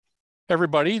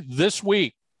Everybody, this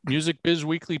week, Music Biz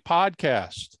Weekly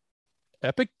podcast.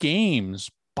 Epic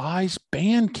Games buys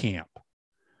Bandcamp.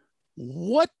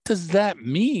 What does that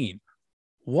mean?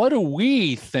 What do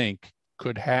we think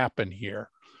could happen here?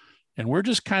 And we're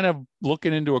just kind of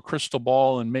looking into a crystal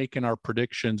ball and making our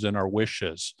predictions and our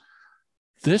wishes.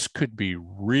 This could be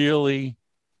really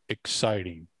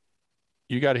exciting.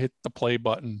 You got to hit the play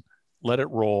button, let it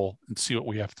roll, and see what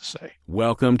we have to say.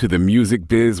 Welcome to the Music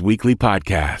Biz Weekly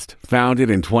podcast, founded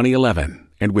in 2011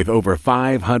 and with over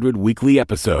 500 weekly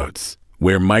episodes,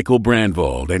 where Michael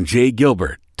Brandvold and Jay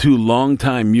Gilbert, two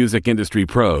longtime music industry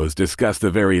pros, discuss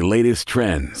the very latest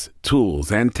trends,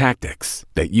 tools, and tactics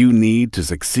that you need to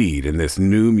succeed in this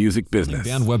new music business.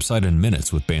 Band website in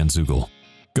minutes with Bandzoogle.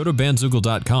 Go to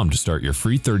bandzoogle.com to start your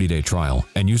free 30-day trial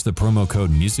and use the promo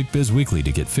code MusicBizWeekly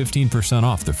to get 15%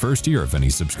 off the first year of any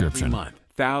subscription. Every month,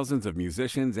 thousands of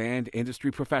musicians and industry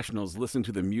professionals listen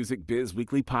to the Music Biz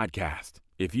Weekly podcast.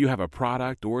 If you have a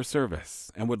product or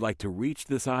service and would like to reach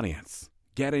this audience,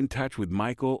 get in touch with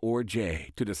Michael or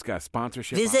Jay to discuss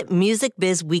sponsorship. Visit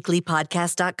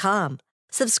musicbizweeklypodcast.com.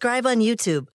 Subscribe on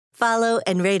YouTube. Follow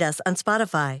and rate us on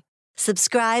Spotify.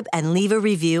 Subscribe and leave a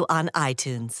review on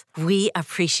iTunes. We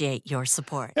appreciate your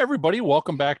support. Hey everybody,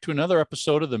 welcome back to another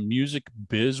episode of the Music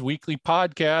Biz Weekly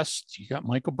podcast. You got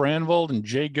Michael Brandvold and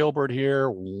Jay Gilbert here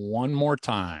one more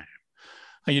time.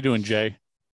 How you doing, Jay?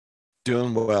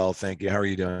 Doing well, thank you. How are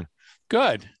you doing?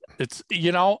 Good. It's,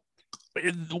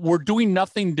 we're doing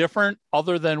nothing different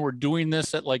other than we're doing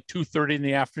this at like 2:30 in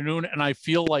the afternoon, and I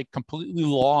feel like completely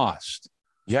lost.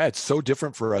 Yeah, it's so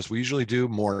different for us. We usually do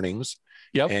mornings.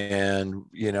 Yep. And,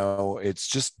 it's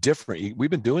just different. We've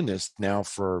been doing this now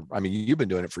you've been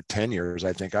doing it for 10 years.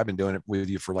 I think I've been doing it with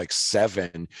you for like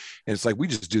 7. And it's like, we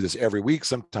just do this every week,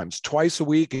 sometimes twice a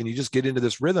week. And you just get into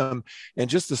this rhythm, and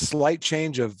just the slight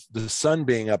change of the sun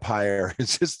being up higher,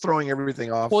 it's just throwing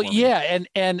everything off. Well, yeah.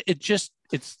 And it's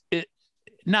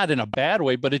not in a bad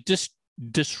way, but it just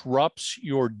disrupts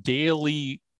your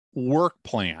daily work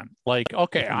plan. Like,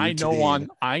 okay, I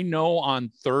know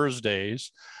on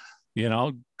Thursdays,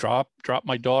 drop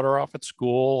my daughter off at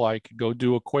school. I could go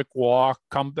do a quick walk,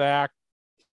 come back,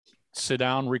 sit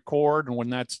down, record. And when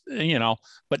that's,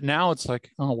 but now it's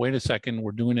like, oh, wait a second,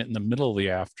 we're doing it in the middle of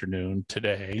the afternoon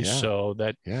today. Yeah. So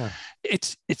that,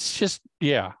 it's just,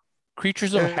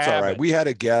 creatures of habit. All right. We had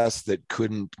a guest that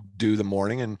couldn't do the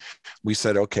morning, and we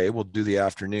said, okay, we'll do the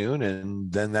afternoon.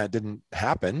 And then that didn't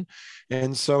happen.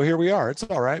 And so here we are. It's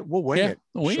all right. We'll wing it.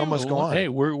 Show must go on. Hey,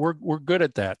 we're good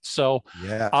at that. So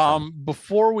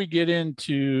before we get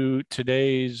into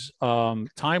today's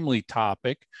timely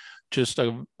topic, just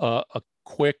a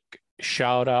quick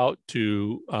shout out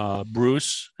to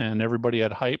Bruce and everybody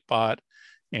at Hypebot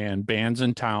and Bands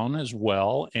in Town as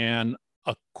well. And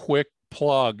a quick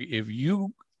plug, if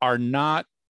you are not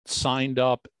signed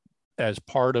up as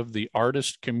part of the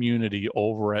artist community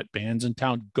over at Bands in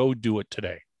Town, go do it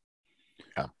today.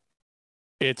 Yeah.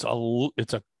 It's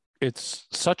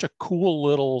such a cool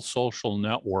little social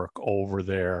network over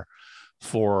there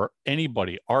for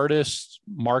anybody, artists,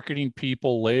 marketing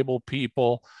people, label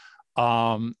people.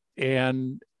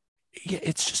 And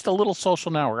it's just a little social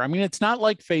network. I mean, it's not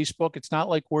like Facebook. It's not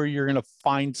like where you're going to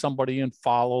find somebody and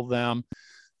follow them.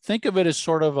 Think of it as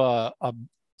sort of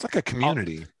it's like a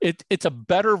community. It's a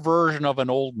better version of an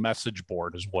old message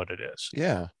board is what it is.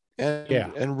 Yeah.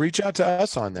 And reach out to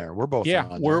us on there. We're both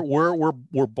on there.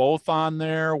 We're both on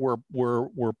there. We're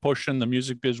pushing the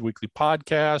Music Biz Weekly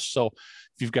podcast. So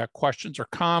if you've got questions or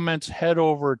comments, head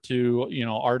over to,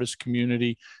 Artist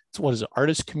Community. It's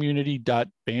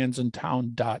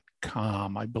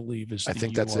artistcommunity.bandsintown.com, I believe is the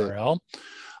URL. That's it.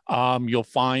 You'll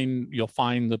find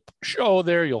the show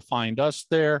there. You'll find us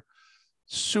there.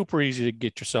 Super easy to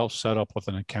get yourself set up with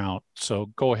an account. So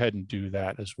go ahead and do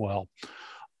that as well.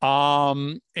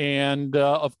 And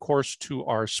of course, to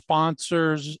our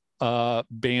sponsors,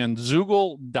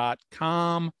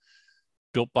 Bandzoogle.com,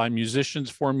 built by musicians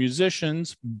for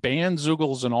musicians.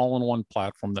 Bandzoogle is an all-in-one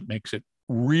platform that makes it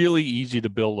really easy to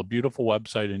build a beautiful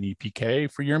website and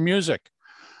EPK for your music.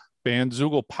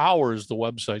 Bandzoogle powers the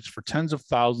websites for tens of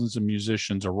thousands of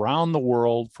musicians around the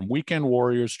world, from weekend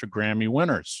warriors to Grammy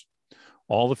winners.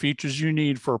 All the features you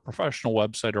need for a professional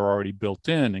website are already built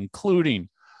in, including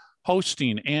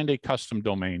hosting and a custom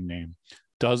domain name,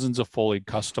 dozens of fully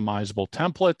customizable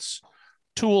templates,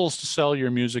 tools to sell your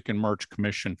music and merch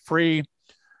commission-free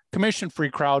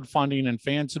crowdfunding and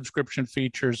fan subscription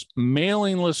features,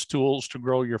 mailing list tools to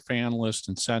grow your fan list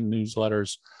and send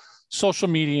newsletters, social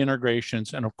media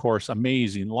integrations, and of course,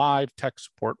 amazing live tech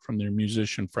support from their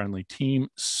musician-friendly team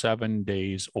 7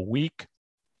 days a week.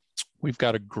 We've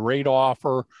got a great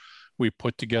offer we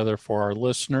put together for our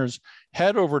listeners.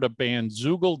 Head over to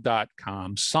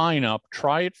bandzoogle.com, sign up,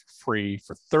 try it for free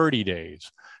for 30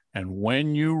 days. And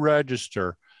when you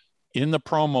register, in the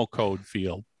promo code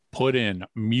field, put in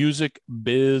Music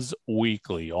Biz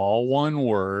Weekly, all one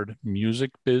word,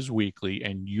 Music Biz Weekly,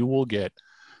 and you will get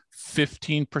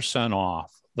 15%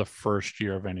 off the first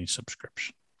year of any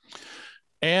subscription.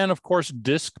 And of course,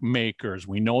 disc makers.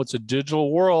 We know it's a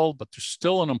digital world, but there's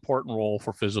still an important role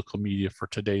for physical media for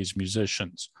today's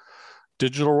musicians.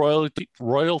 Digital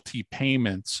royalty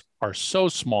payments are so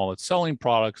small that selling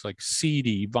products like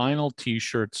CD, vinyl,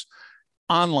 t-shirts,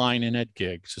 online and at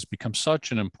gigs has become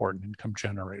such an important income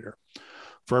generator.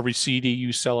 For every CD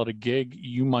you sell at a gig,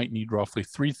 you might need roughly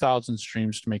 3,000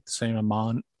 streams to make the same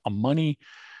amount of money,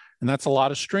 and that's a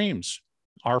lot of streams.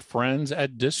 Our friends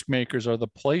at Disc Makers are the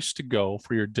place to go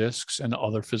for your discs and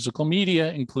other physical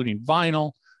media, including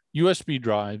vinyl, USB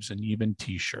drives, and even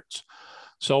t-shirts.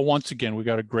 So once again, we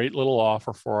got a great little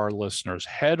offer for our listeners.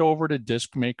 Head over to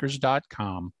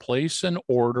discmakers.com, place an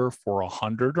order for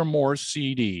 100 or more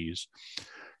CDs,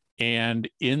 and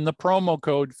in the promo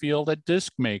code field at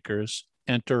Disc Makers,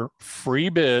 enter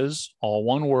FreeBiz, all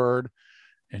one word,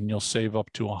 and you'll save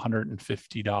up to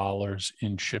 $150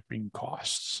 in shipping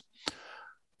costs.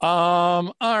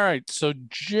 All right. So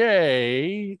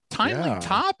Jay, timely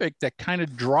topic that kind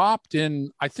of dropped in,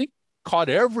 I think caught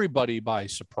everybody by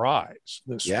surprise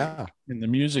this week in the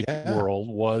music world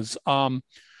was Bandcamp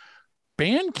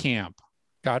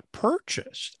got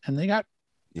purchased, and they got,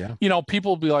 you know,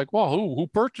 people will be like, well, who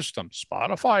purchased them?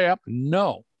 Spotify app?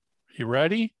 No. You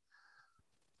ready?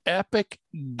 Epic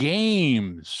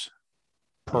Games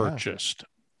purchased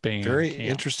Bandcamp. Very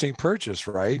interesting purchase,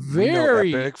 right? Very.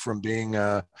 We know Epic from being,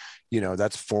 you know,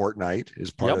 that's Fortnite is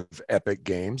part of Epic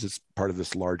Games. It's part of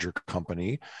this larger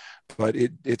company, but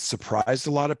it surprised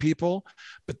a lot of people.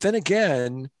 But then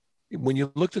again, when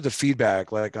you looked at the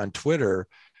feedback, like on Twitter,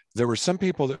 there were some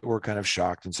people that were kind of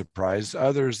shocked and surprised,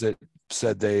 others that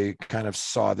said they kind of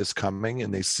saw this coming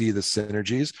and they see the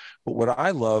synergies. But what I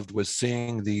loved was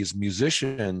seeing these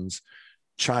musicians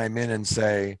chime in and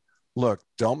say, look,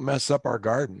 don't mess up our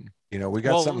garden. You know, we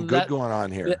got something good going on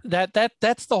here.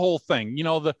 That's the whole thing. You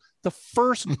know, the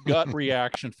first gut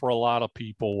reaction for a lot of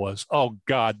people was, oh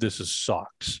God, this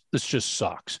sucks. This just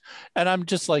sucks. And I'm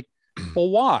just like, well,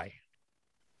 why?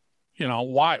 You know,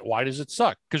 why does it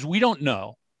suck? Because we don't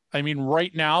know. I mean,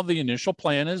 right now, the initial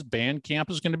plan is Bandcamp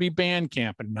is going to be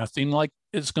Bandcamp and nothing like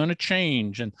is going to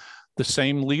change. And the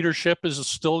same leadership is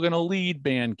still going to lead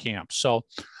Bandcamp. So,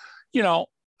 you know,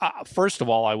 first of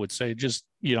all, I would say just,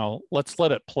 you know, let's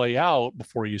let it play out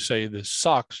before you say this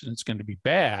sucks and it's going to be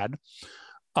bad.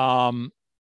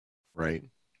 Right.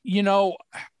 You know,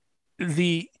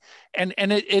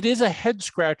 it is a head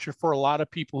scratcher for a lot of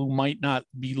people who might not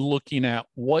be looking at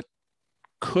what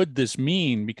could this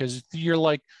mean, because you're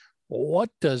like, what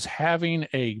does having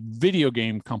a video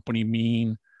game company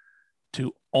mean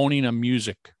to owning a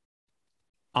music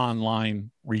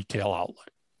online retail outlet?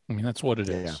 I mean, that's what it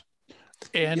is.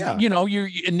 And, you know, you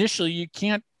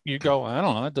go, I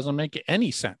don't know, that doesn't make any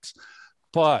sense.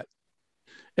 But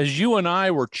as you and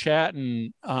I were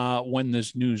chatting when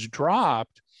this news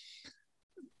dropped,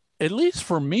 at least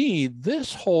for me,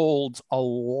 this holds a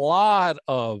lot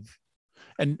of,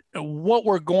 and what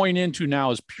we're going into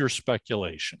now is pure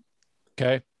speculation.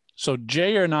 Okay. So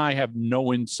Jay and I have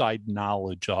no inside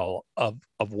knowledge of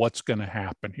what's going to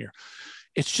happen here.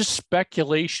 It's just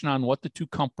speculation on what the two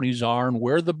companies are and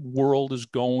where the world is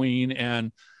going,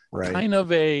 and kind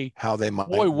of how they might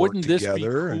work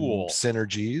together and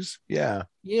synergies. Yeah.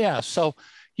 Yeah. So,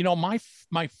 you know, my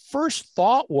first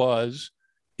thought was,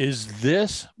 is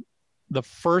this the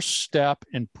first step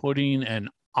in putting an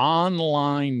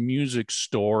online music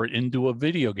store into a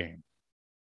video game?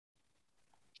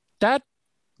 That's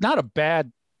not a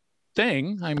bad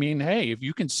thing. I mean, hey, if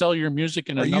you can sell your music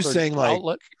in another outlet. Are you saying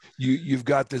like you've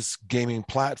got this gaming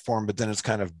platform, but then it's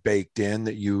kind of baked in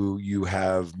that you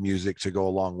have music to go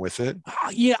along with it?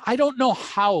 Yeah, I don't know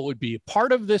how it would be.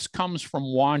 Part of this comes from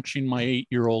watching my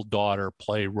 8-year-old daughter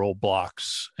play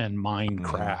Roblox and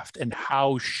Minecraft and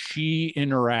how she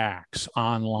interacts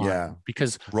online. Yeah,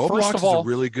 because Roblox is a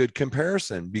really good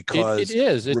comparison, because it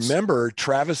is. Remember,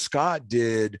 Travis Scott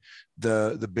did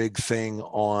the big thing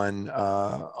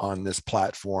on this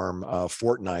platform,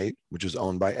 Fortnite, which is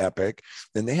owned by Epic.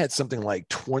 Then they had something like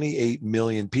 28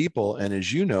 million people. And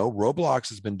as you know, Roblox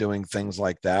has been doing things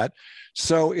like that.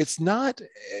 So it's not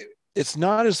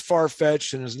as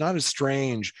far-fetched and it's not as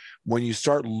strange when you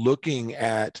start looking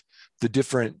at the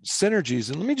different synergies.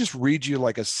 And let me just read you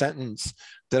like a sentence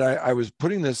that I was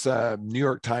putting this New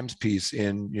York Times piece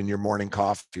in your morning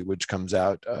coffee, which comes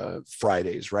out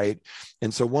Fridays, right?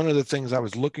 And so one of the things I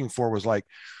was looking for was like,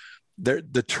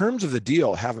 the terms of the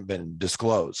deal haven't been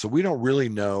disclosed. So we don't really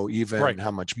know even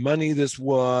how much money this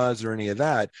was or any of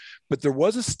that. But there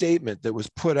was a statement that was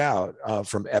put out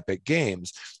from Epic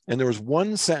Games. And there was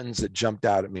one sentence that jumped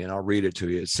out at me, and I'll read it to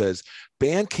you. It says,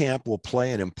 Bandcamp will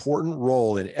play an important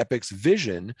role in Epic's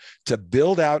vision to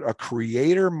build out a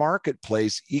creator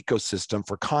marketplace ecosystem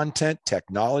for content,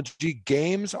 technology,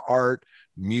 games, art,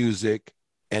 music,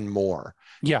 and more.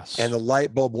 Yes. And the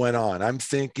light bulb went on. I'm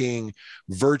thinking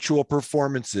virtual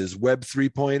performances, Web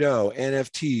 3.0,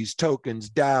 NFTs, tokens,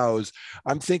 DAOs.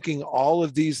 I'm thinking all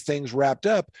of these things wrapped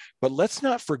up. But let's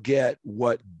not forget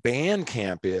what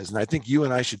Bandcamp is. And I think you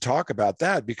and I should talk about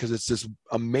that, because it's this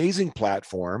amazing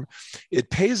platform.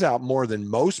 It pays out more than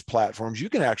most platforms. You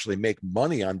can actually make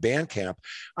money on Bandcamp.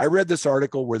 I read this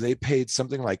article where they paid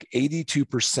something like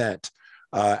 82%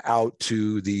 out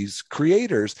to these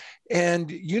creators. And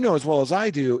you know as well as I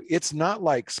do, it's not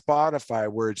like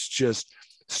Spotify where it's just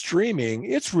streaming.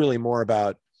 It's really more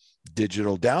about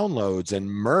digital downloads and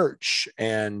merch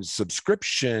and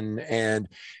subscription and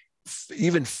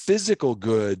even physical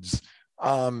goods.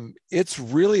 It's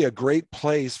really a great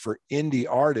place for indie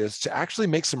artists to actually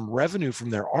make some revenue from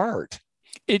their art.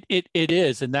 It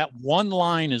is. And that one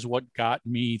line is what got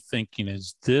me thinking,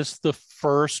 is this the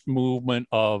first movement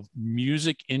of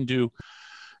music into,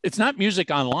 it's not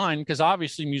music online, because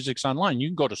obviously music's online. You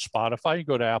can go to Spotify, you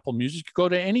go to Apple Music, you go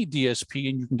to any DSP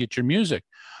and you can get your music.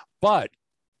 But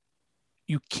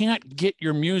you can't get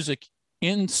your music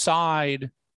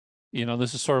inside,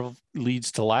 this is sort of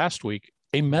leads to last week,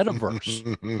 a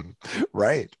metaverse.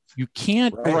 Right. You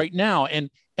can't right now. And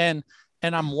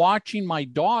I'm watching my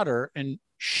daughter, and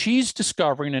she's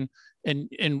discovering,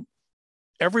 and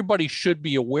everybody should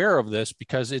be aware of this,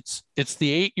 because it's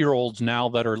the 8-year-olds now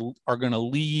that are going to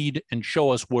lead and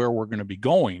show us where we're going to be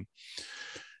going.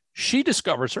 She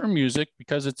discovers her music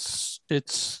because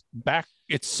it's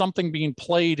something being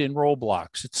played in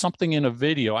Roblox. It's something in a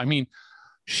video. I mean,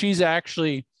 she's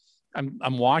actually,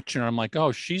 I'm watching her. I'm like,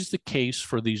 oh, she's the case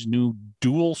for these new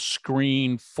dual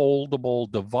screen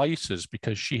foldable devices,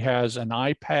 because she has an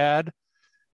iPad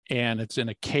and it's in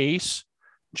a case.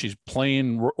 She's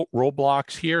playing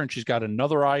Roblox here, and she's got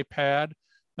another iPad,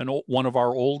 and one of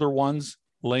our older ones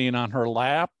laying on her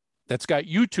lap that's got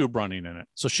YouTube running in it.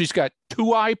 So she's got 2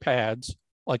 iPads,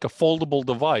 like a foldable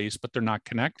device, but they're not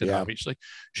connected, obviously.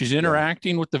 She's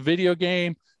interacting with the video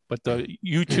game, but the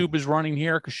YouTube is running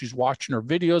here because she's watching her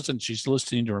videos and she's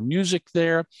listening to her music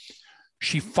there.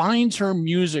 She finds her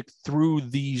music through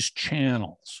these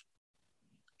channels.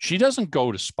 She doesn't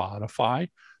go to Spotify.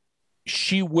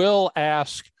 She will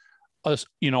ask us,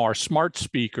 our smart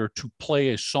speaker to play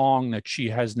a song that she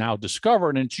has now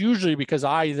discovered. And it's usually because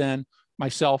I then,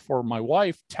 myself or my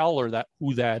wife, tell her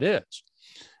who that is.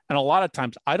 And a lot of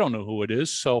times I don't know who it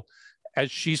is. So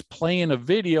as she's playing a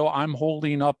video, I'm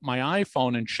holding up my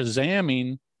iPhone and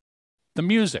Shazamming the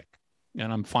music.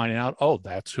 And I'm finding out, oh,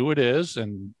 that's who it is.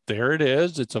 And there it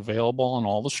is. It's available on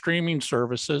all the streaming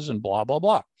services and blah, blah,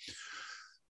 blah.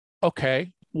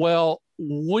 Okay, well,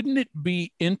 wouldn't it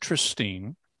be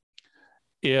interesting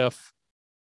if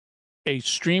a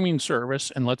streaming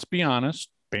service, and let's be honest,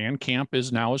 Bandcamp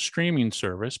is now a streaming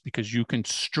service, because you can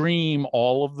stream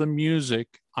all of the music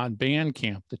on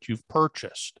Bandcamp that you've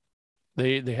purchased.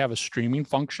 They have a streaming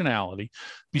functionality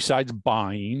besides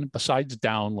buying, besides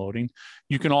downloading.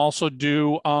 You can also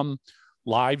do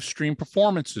live stream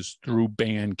performances through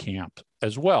Bandcamp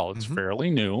as well. It's fairly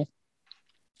new.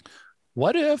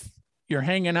 What if you're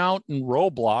hanging out in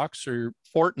Roblox or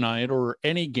Fortnite or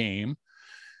any game,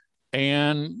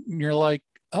 and you're like,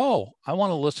 oh, I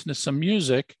want to listen to some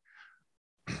music.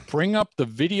 Bring up the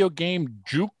video game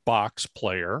jukebox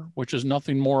player, which is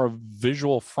nothing more of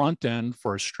visual front end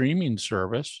for a streaming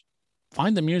service.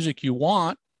 Find the music you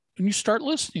want, and you start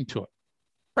listening to it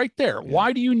right there. Yeah.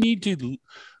 Why do you need to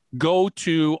go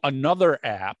to another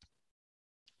app,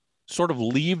 sort of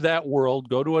leave that world,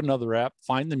 go to another app,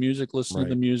 find the music, listen to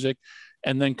the music,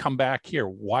 and then come back here?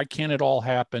 Why can't it all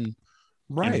happen?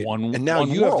 Right. And now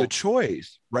you have the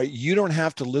choice, right? You don't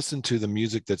have to listen to the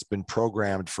music that's been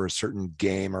programmed for a certain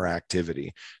game or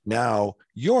activity. Now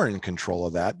you're in control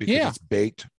of that because it's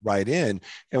baked right in.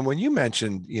 And when you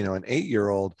mentioned, an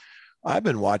 8-year-old, I've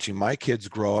been watching my kids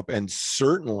grow up, and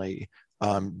certainly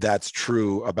that's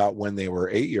true about when they were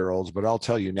 8-year-olds. But I'll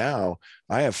tell you now,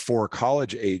 I have 4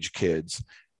 college age kids,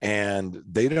 and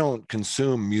they don't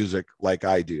consume music like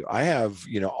I do. I have,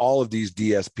 all of these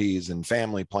DSPs and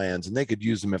family plans, and they could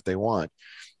use them if they want.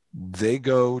 they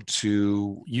go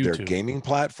to their YouTube. gaming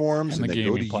platforms and they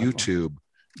go to YouTube.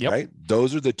 Yep. Right?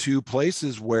 Those are the two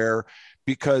places where,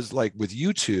 because like with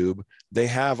YouTube, they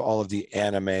have all of the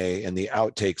anime and the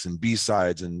outtakes and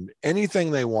B-sides and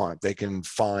anything they want, they can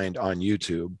find on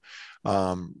YouTube,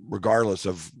 regardless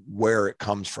of where it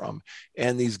comes from.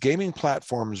 And these gaming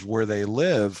platforms where they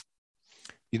live,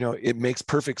 you know, it makes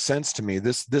perfect sense to me.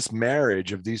 This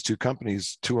marriage of these two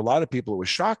companies, to a lot of people, it was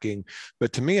shocking.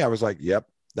 But to me, I was like, yep,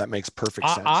 that makes perfect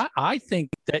sense. I think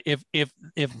that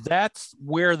if that's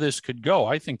where this could go,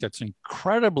 I think that's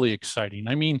incredibly exciting.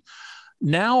 I mean,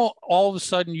 now all of a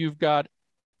sudden you've got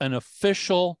an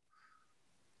official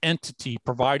entity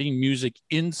providing music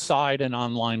inside an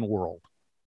online world,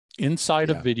 inside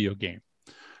a video game.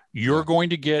 You're going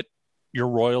to get your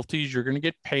royalties. You're going to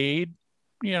get paid.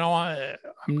 You know,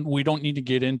 we don't need to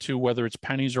get into whether it's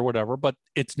pennies or whatever, but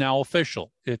it's now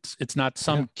official. It's not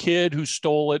some kid who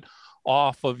stole it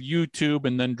off of YouTube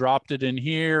and then dropped it in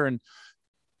here, and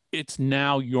it's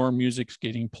now your music's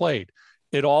getting played.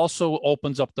 It also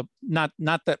opens up the not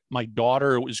that my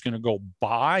daughter is going to go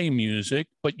buy music,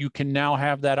 but you can now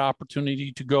have that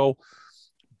opportunity to go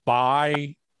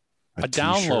buy a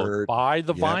download, buy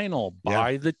the vinyl,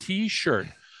 buy the t-shirt.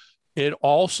 It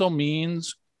also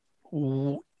means,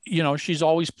 you know, she's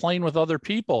always playing with other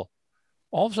people.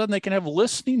 All of a sudden they can have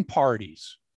listening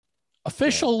parties.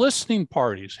 Official listening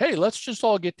parties. Hey, let's just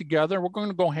all get together. We're going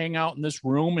to go hang out in this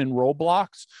room in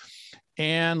Roblox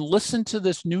and listen to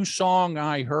this new song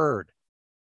I heard.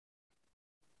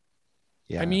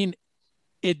 I mean,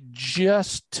 it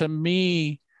just, to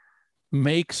me,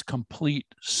 makes complete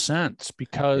sense,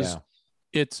 because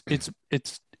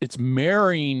it's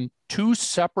marrying two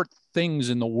separate things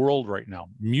in the world right now,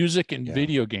 music and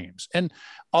video games. And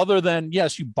other than,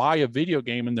 yes, you buy a video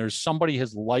game and there's somebody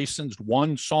has licensed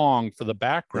one song for the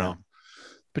background.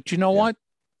 But you know what?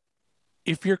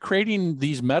 If you're creating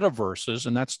these metaverses,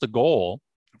 and that's the goal,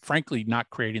 frankly, not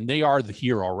creating, they are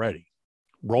here already.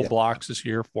 Roblox is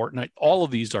here, Fortnite, all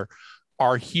of these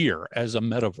are here as a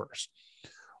metaverse.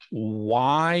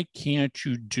 Why can't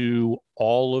you do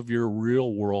all of your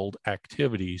real world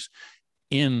activities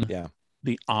in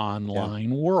the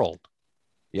online world?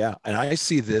 Yeah. And I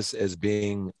see this as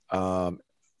being an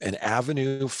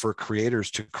avenue for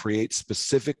creators to create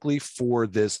specifically for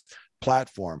this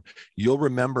platform. You'll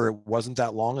remember it wasn't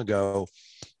that long ago,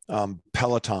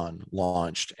 Peloton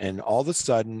launched, and all of a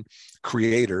sudden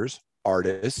creators,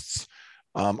 artists,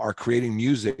 are creating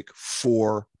music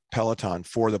for Peloton,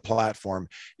 for the platform.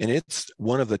 And it's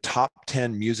one of the top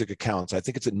 10 music accounts. I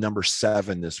think it's at number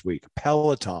 7 this week.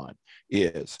 Peloton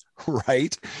is,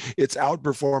 right? It's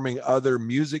outperforming other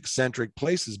music-centric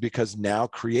places because now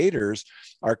creators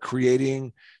are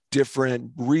creating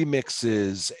different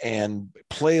remixes and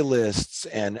playlists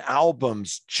and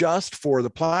albums just for the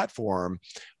platform.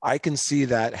 I can see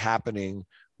that happening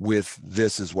with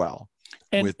this as well,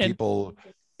 with people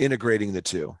integrating the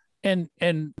two. And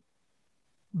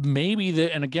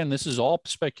maybe and again, this is all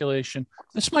speculation,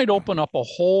 this might open up a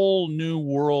whole new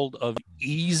world of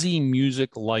easy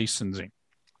music licensing.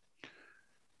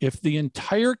 If the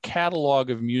entire catalog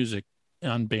of music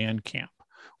on Bandcamp,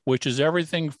 which is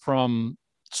everything from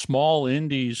small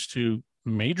indies to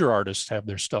major artists have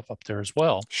their stuff up there as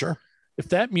well. Sure. If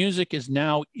that music is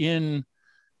now in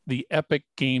the Epic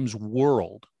Games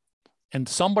world and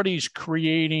somebody's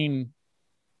creating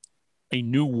a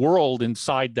new world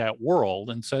inside that world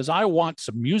and says, I want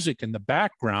some music in the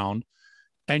background,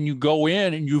 and you go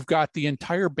in and you've got the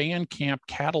entire Bandcamp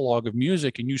catalog of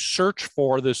music and you search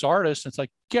for this artist, and it's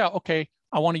like, yeah, okay,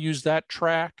 I want to use that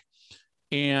track,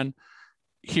 and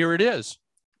here it is.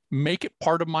 Make it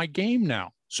part of my game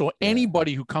now. So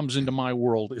anybody who comes into my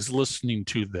world is listening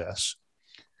to this.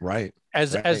 Right.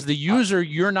 As the user,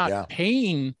 you're not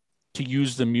paying to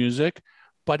use the music,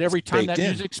 but every time that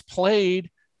music's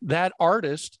played, that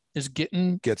artist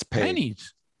gets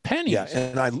paid. Pennies. Yeah,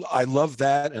 and I love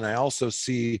that. And I also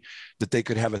see that they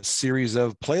could have a series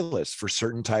of playlists for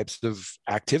certain types of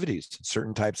activities,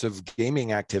 certain types of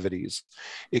gaming activities.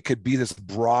 It could be this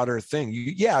broader thing.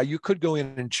 You could go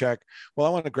in and check, well, I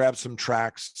want to grab some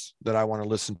tracks that I want to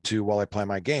listen to while I play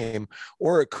my game.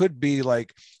 Or it could be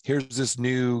like, here's this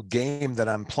new game that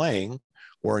I'm playing,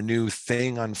 or a new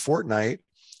thing on Fortnite.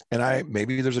 And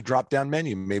maybe there's a drop-down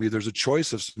menu. Maybe there's a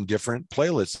choice of some different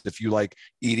playlists. If you like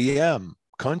EDM,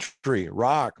 country,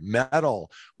 rock,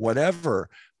 metal, whatever,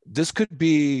 this could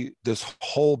be this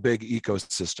whole big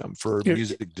ecosystem for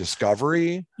music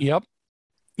discovery. Yep.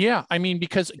 Yeah. I mean,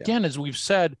 because again, as we've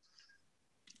said,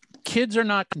 kids are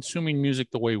not consuming music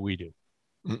the way we do.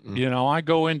 Mm-mm. You know, I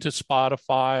go into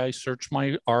Spotify, I search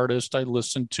my artist, I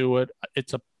listen to it.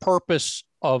 It's a purpose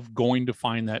of going to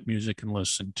find that music and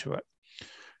listen to it.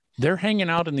 They're hanging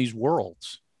out in these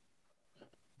worlds.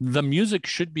 The music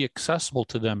should be accessible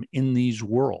to them in these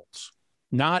worlds,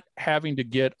 not having to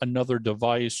get another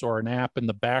device or an app in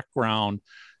the background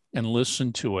and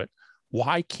listen to it.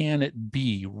 Why can't it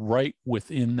be right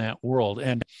within that world?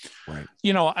 And, Right.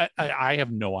 you know, I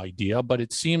have no idea, but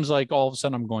it seems like all of a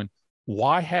sudden I'm going,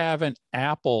 why haven't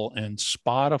Apple and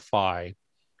Spotify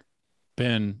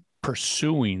been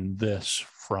pursuing this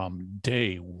from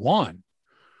day one?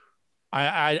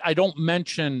 I don't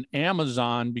mention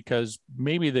Amazon because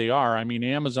maybe they are. I mean,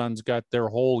 Amazon's got their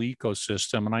whole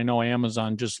ecosystem, and I know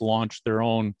Amazon just launched their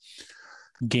own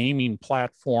gaming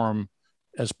platform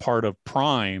as part of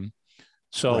Prime.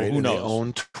 So right. who and knows? They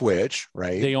own Twitch,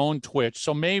 right? They own Twitch.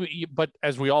 So maybe, but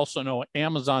as we also know,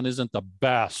 Amazon isn't the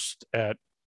best at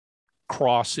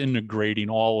cross integrating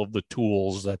all of the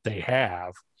tools that they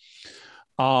have.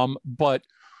 But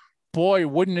boy,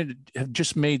 wouldn't it have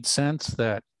just made sense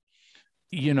that,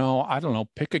 you know, I don't know,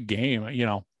 pick a game, you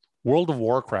know, World of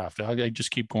Warcraft. I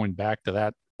just keep going back to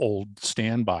that old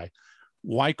standby.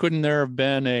 Why couldn't there have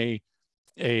been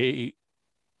a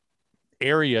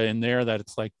area in there that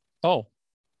it's like, oh,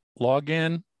 log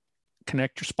in,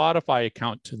 connect your Spotify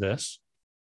account to this.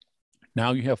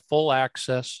 Now you have full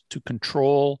access to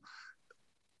control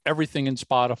everything in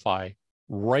Spotify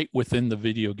right within the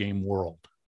video game world.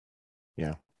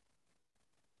 Yeah.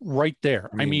 Right there.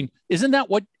 I mean, isn't that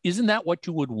what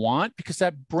you would want? Because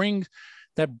that brings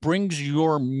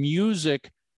your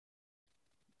music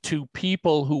to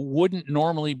people who wouldn't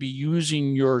normally be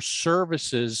using your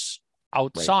services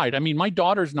outside. Right. I mean, my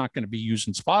daughter's not going to be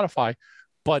using Spotify,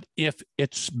 but if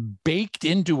it's baked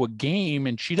into a game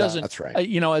and she doesn't, that's right.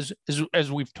 You know,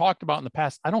 as we've talked about in the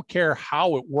past, I don't care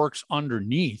how it works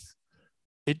underneath.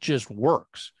 It just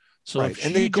works. So right.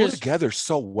 And they go together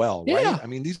so well, right? Yeah. I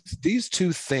mean, these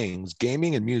two things,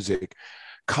 gaming and music,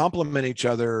 complement each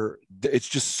other. It's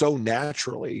just so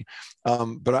naturally.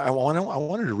 But I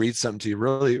wanted to read something to you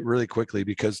really, really quickly,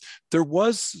 because there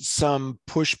was some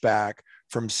pushback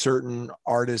from certain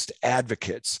artist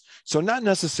advocates. So not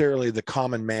necessarily the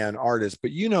common man artist,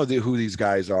 but you know who these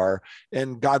guys are,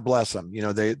 and God bless them. You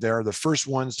know, they're the first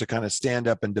ones to kind of stand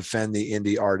up and defend the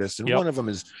indie artists. And one of them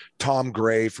is Tom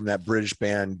Gray from that British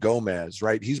band Gomez,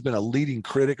 right? He's been a leading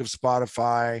critic of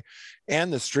Spotify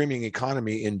and the streaming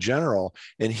economy in general.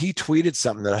 And he tweeted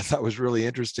something that I thought was really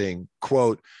interesting.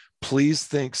 Quote, "Please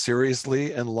think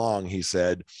seriously and long," he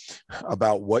said,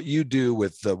 "about what you do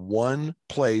with the one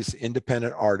place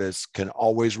independent artists can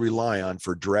always rely on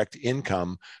for direct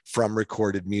income from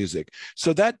recorded music."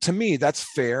 So that, to me, that's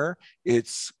fair.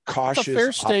 It's cautious. It's a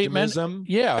fair statement. Optimism.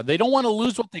 Yeah, they don't want to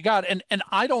lose what they got. And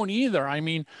I don't either. I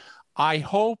mean, I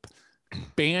hope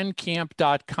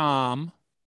Bandcamp.com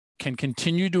can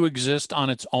continue to exist on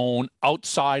its own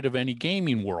outside of any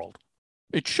gaming world.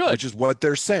 It should. Which is what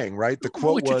they're saying, right? The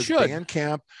quote was,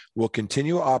 Bandcamp will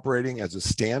continue operating as a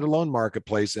standalone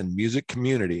marketplace and music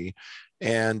community,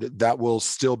 and that will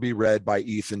still be read by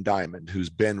Ethan Diamond, who's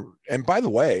been, and by the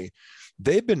way,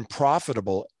 they've been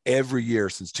profitable every year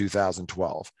since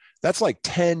 2012. That's like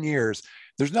 10 years.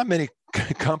 There's not many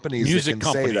companies music that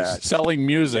can companies say that. Selling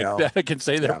music, you know, that can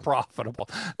say they're profitable,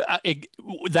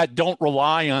 that don't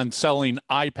rely on selling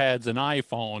iPads and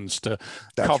iPhones to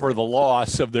cover the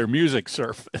loss of their music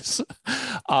service.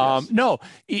 No,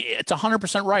 it's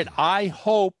 100% right. I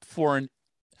hope for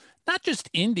not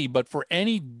just indie, but for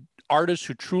any artist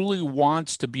who truly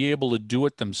wants to be able to do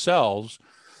it themselves,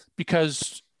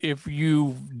 because if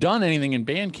you've done anything in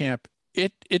Bandcamp,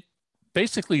 it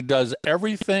basically does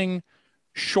everything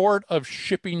short of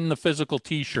shipping the physical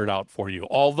t-shirt out for you.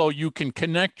 Although you can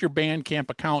connect your Bandcamp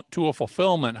account to a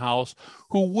fulfillment house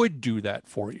who would do that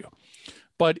for you.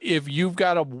 But if you've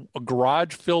got a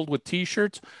garage filled with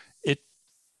t-shirts, it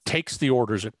takes the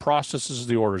orders, it processes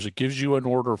the orders, it gives you an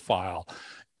order file.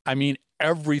 I mean,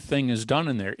 everything is done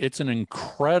in there. It's an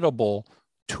incredible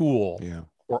tool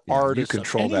for artists. You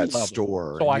control that level.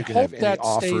 store. So I can hope have that any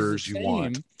offers you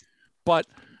want. But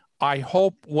I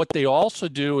hope what they also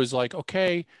do is like,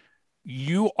 okay,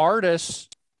 you artists,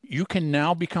 you can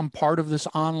now become part of this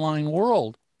online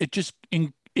world. It just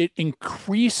it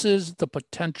increases the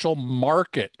potential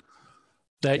market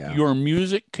that your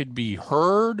music could be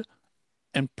heard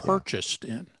and purchased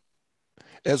in.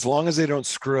 As long as they don't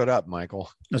screw it up,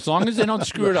 Michael. As long as they don't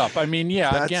screw it up. I mean,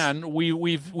 again,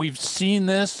 we've seen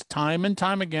this time and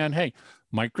time again. Hey,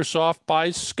 Microsoft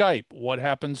buys Skype. What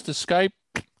happens to Skype?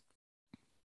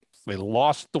 They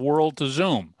lost the world to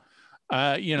Zoom.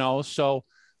 You know, so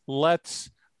let's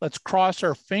let's cross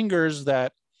our fingers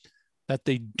that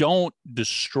they don't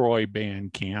destroy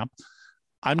Bandcamp.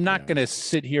 I'm not going to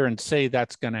sit here and say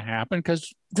that's going to happen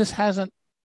because this hasn't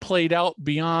played out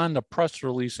beyond a press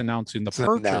release announcing the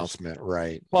purchase. Announcement,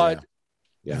 right? But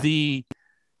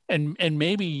and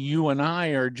maybe you and I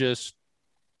are just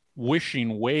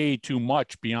wishing way too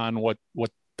much beyond what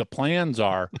the plans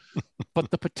are.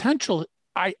 But the potential,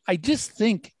 I just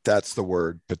think that's the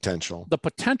word, potential. The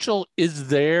potential is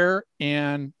there,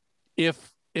 and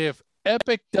if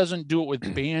Epic doesn't do it with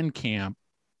Bandcamp,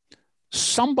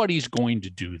 somebody's going to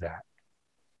do that.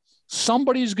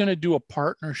 Somebody's going to do a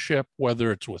partnership,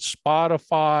 whether it's with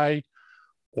Spotify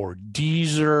or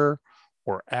Deezer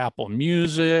or Apple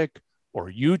Music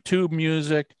or YouTube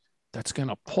Music, that's going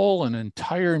to pull an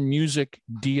entire music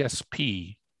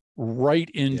DSP right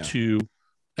into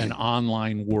an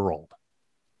online world.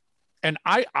 And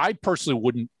I personally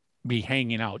wouldn't be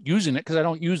hanging out using it because I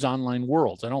don't use online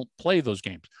worlds. I don't play those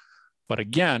games. But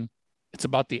again, it's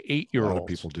about the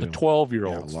 8-year-olds, the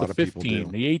 12-year-olds, the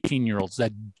 15, the 18-year-olds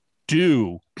that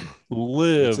do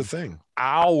live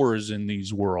hours in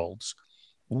these worlds.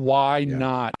 Why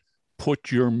not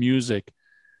put your music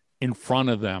in front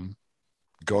of them?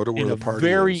 Go to where the party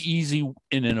very is. Easy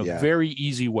and in a very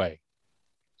easy way.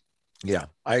 Yeah,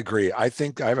 I agree. I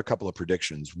think I have a couple of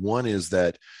predictions. One is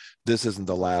that this isn't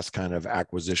the last kind of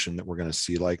acquisition that we're going to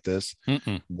see like this.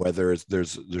 Whether it's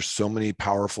there's so many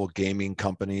powerful gaming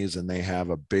companies and they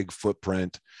have a big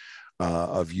footprint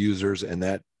of users, and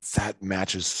that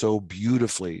matches so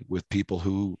beautifully with people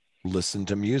who listen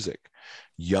to music.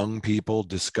 Young people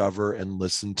discover and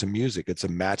listen to music. It's a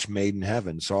match made in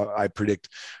heaven. So I predict,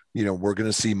 we're going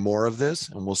to see more of this,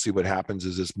 and we'll see what happens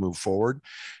as this move forward.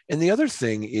 And the other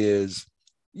thing is,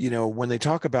 when they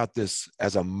talk about this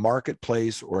as a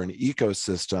marketplace or an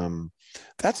ecosystem,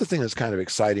 that's the thing that's kind of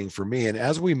exciting for me. And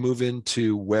as we move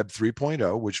into Web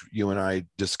 3.0, which you and I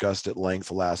discussed at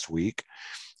length last week,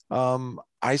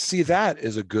 I see that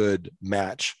as a good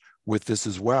match with this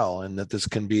as well, and that this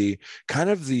can be kind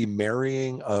of the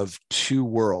marrying of two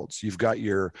worlds. You've got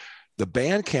the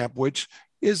Bandcamp, which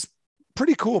is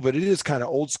pretty cool, but it is kind of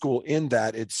old school in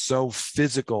that it's so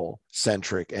physical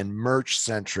centric and merch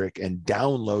centric and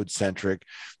download centric,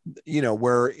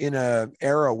 we're in an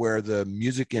era where the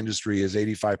music industry is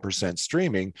 85%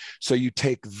 streaming. So you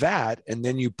take that and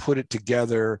then you put it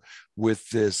together with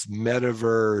this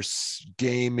metaverse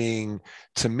gaming.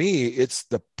 To me, it's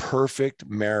the perfect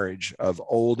marriage of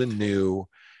old and new.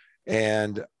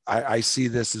 And I see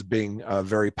this as being a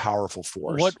very powerful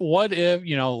force. What if,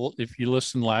 if you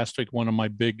listened last week, one of my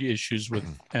big issues with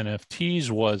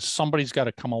NFTs was somebody's got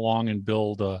to come along and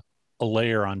build a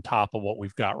layer on top of what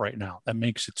we've got right now. That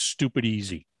makes it stupid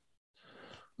easy.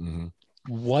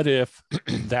 What if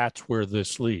that's where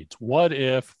this leads? What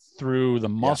if through the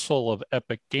muscle of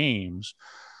Epic Games,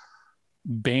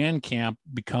 Bandcamp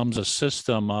becomes a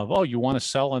system of, you want to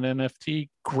sell an NFT?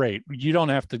 Great. You don't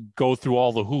have to go through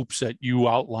all the hoops that you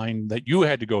outlined that you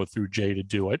had to go through, Jay, to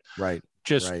do it. Right.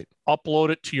 Just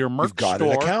upload it to your merch store. You've got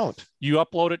an account. You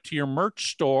upload it to your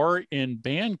merch store in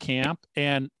Bandcamp,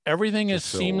 and everything is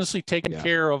seamlessly taken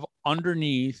care of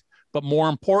underneath. But more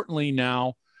importantly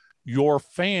now, your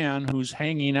fan who's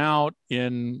hanging out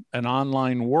in an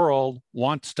online world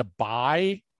wants to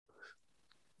buy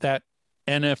that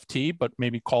NFT, but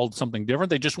maybe called something different.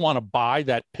 They just want to buy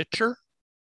that picture.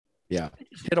 Yeah.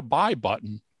 Hit a buy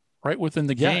button right within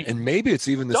the game. And maybe it's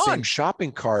even the same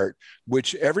shopping cart,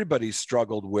 which everybody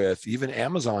struggled with, even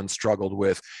Amazon struggled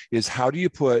with, is how do you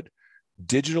put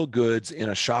digital goods in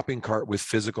a shopping cart with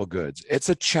physical goods? It's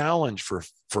a challenge for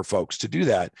folks to do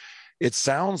that. It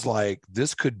sounds like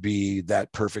this could be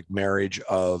that perfect marriage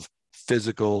of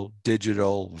physical,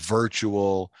 digital,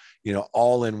 virtual,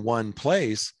 all in one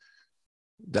place.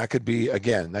 That could be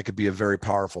a very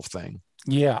powerful thing.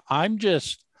 Yeah,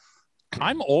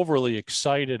 I'm overly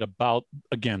excited about,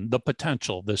 again, the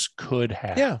potential this could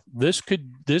have. Yeah. This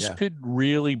could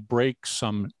really break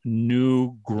some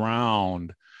new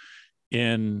ground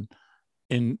in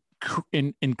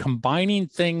combining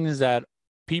things that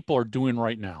people are doing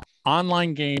right now.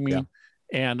 Online gaming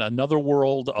and another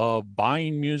world of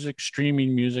buying music,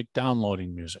 streaming music,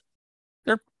 downloading music.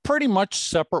 They're pretty much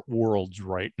separate worlds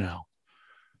right now.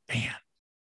 Man,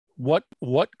 what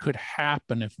could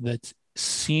happen if that's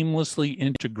seamlessly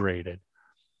integrated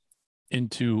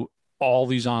into all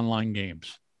these online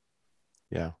games?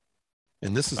 Yeah.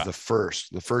 And this is the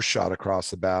first shot across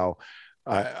the bow.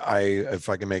 If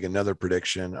I can make another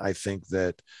prediction, I think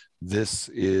that this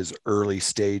is early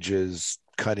stages,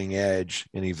 cutting edge,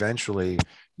 and eventually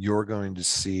you're going to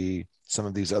see some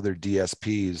of these other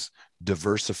DSPs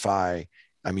diversify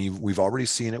I mean, we've already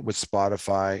seen it with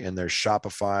Spotify and their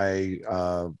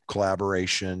Shopify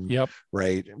collaboration, Yep.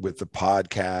 right, with the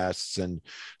podcasts and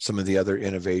some of the other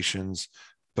innovations.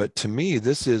 But to me,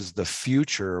 this is the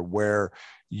future where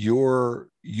you're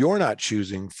not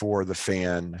choosing for the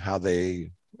fan how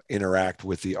they interact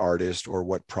with the artist or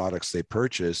what products they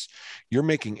purchase. You're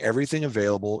making everything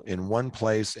available in one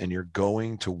place, and you're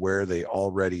going to where they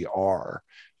already are.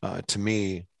 To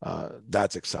me,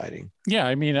 that's exciting. Yeah,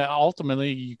 I mean,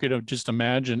 ultimately, you could have just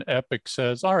imagined Epic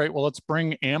says, "All right, well, let's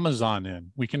bring Amazon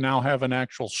in. We can now have an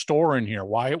actual store in here.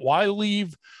 Why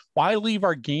leave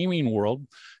our gaming world?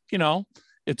 You know,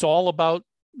 it's all about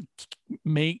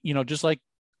just like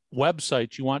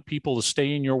websites. You want people to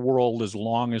stay in your world as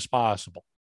long as possible.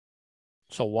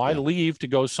 So why leave to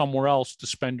go somewhere else to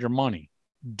spend your money?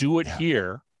 Do it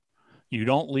here. You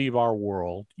don't leave our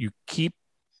world. You keep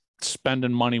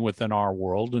spending money within our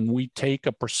world, and we take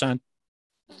a percent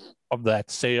of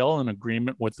that sale in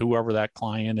agreement with whoever that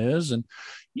client is. And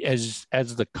as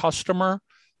the customer,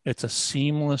 it's a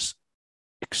seamless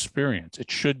experience.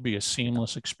 It should be a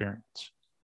seamless experience.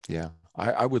 Yeah,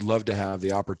 I would love to have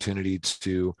the opportunity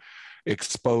to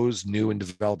expose new and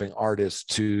developing artists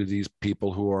to these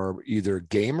people who are either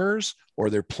gamers or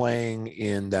they're playing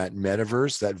in that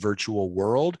metaverse, that virtual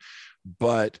world,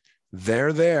 but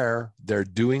they're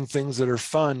doing things that are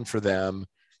fun for them.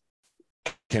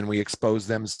 Can we expose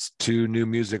them to new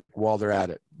music while they're at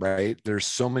it, right? There's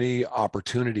so many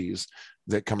opportunities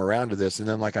that come around to this. And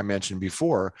then, like I mentioned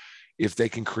before, if they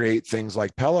can create things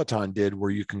like Peloton did, where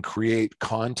you can create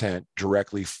content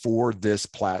directly for this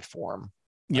platform,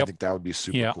 I think that would be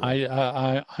super cool.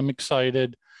 I'm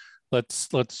excited.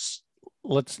 Let's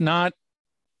not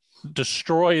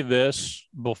destroy this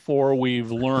before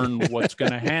we've learned what's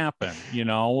going to happen.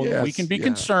 We can be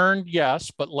concerned,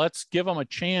 yes, but let's give them a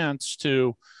chance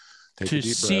to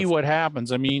see what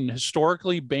happens. I mean,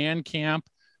 historically, Bandcamp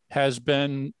has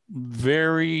been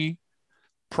very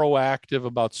proactive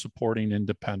about supporting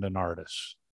independent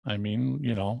artists. I mean,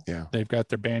 they've got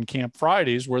their Bandcamp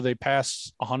Fridays where they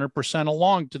pass 100%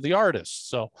 along to the artists.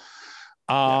 So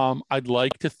I'd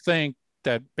like to think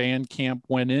that Bandcamp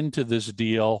went into this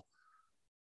deal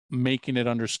making it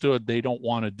understood they don't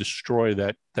want to destroy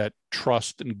that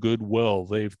trust and goodwill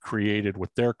they've created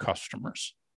with their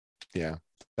customers. Yeah,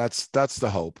 that's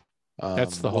the hope.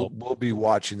 That's the hope. We'll be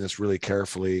watching this really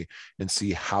carefully and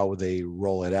see how they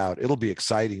roll it out. It'll be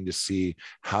exciting to see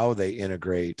how they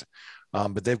integrate.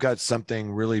 But they've got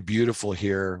something really beautiful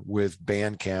here with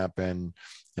Bandcamp, and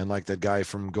like that guy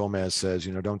from Gomez says,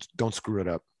 don't screw it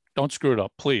up. Don't screw it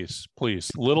up, please.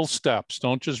 Little steps.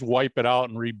 Don't just wipe it out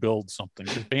and rebuild something.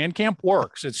 Because Bandcamp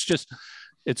works.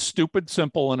 It's stupid,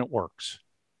 simple, and it works.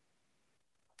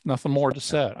 Nothing more to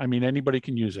say. I mean, anybody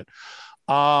can use it.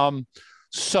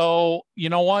 So you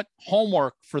know what?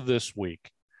 Homework for this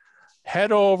week.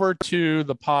 Head over to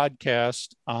the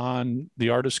podcast on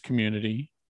the artist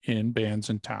community in Bands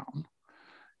in Town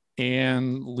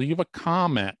and leave a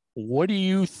comment. What do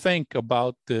you think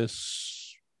about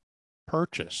this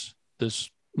purchase, this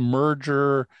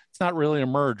merger? It's not really a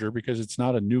merger because it's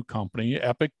not a new company.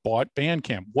 Epic bought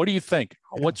Bandcamp. What do you think?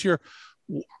 What do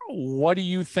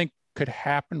you think could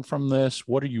happen from this?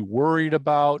 What are you worried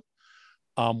about?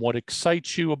 What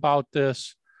excites you about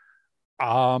this?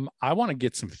 I want to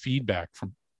get some feedback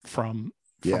from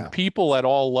people at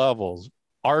all levels,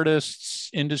 artists,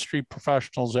 industry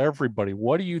professionals, everybody.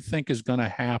 What do you think is going to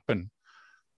happen,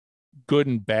 good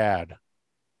and bad,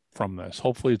 from this?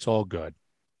 Hopefully it's all good.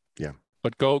 Yeah.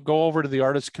 But go over to the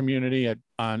artist community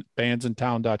on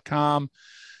bandsintown.com.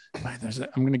 I'm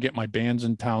going to get my Bands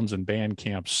in Towns and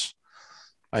Bandcamps.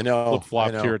 I know.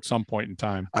 Flip-flopped here at some point in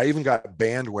time. I even got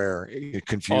bandwear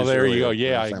confused. Oh, there you go.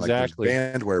 Yeah, exactly.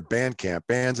 Bandwear, Bandcamp,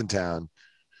 Bands in Town.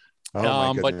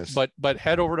 Oh my goodness. But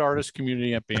head over to artist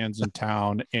community at Bands in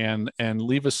Town and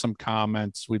leave us some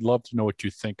comments. We'd love to know what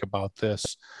you think about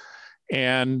this.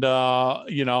 And,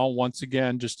 once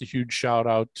again, just a huge shout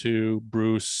out to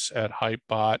Bruce at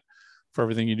Hypebot for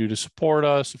everything you do to support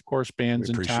us. Of course, Bands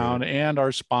in Town and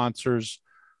our sponsors,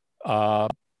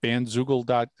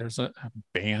 Bandzoogle. There's a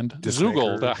band.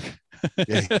 Zoogle.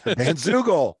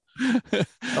 Bandzoogle.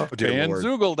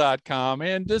 Bandzoogle.com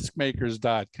and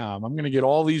discmakers.com. I'm going to get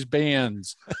all these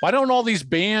bands. Why don't all these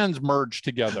bands merge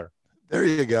together? There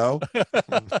you go.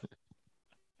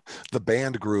 The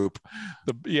band group.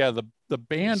 The band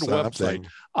website.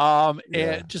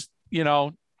 And just,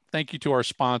 thank you to our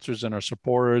sponsors and our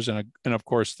supporters. And of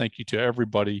course, thank you to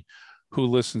everybody who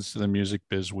listens to the Music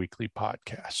Biz Weekly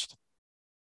podcast.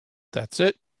 That's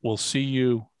it. We'll see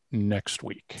you next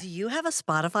week. Do you have a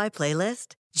Spotify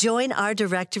playlist? Join our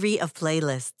directory of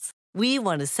playlists. We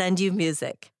want to send you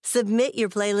music. Submit your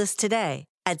playlist today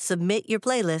at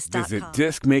submityourplaylist.com. Visit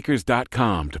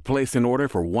discmakers.com to place an order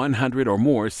for 100 or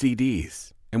more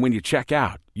CDs. And when you check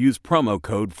out, use promo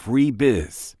code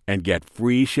FREEBIZ and get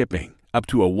free shipping up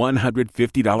to a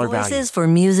 $150 value. Voices for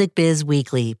Music Biz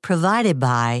Weekly, provided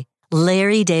by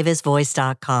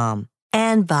LarryDavisVoice.com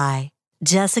and by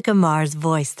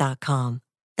JessicaMarsVoice.com.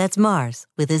 That's Mars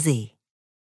with a Z.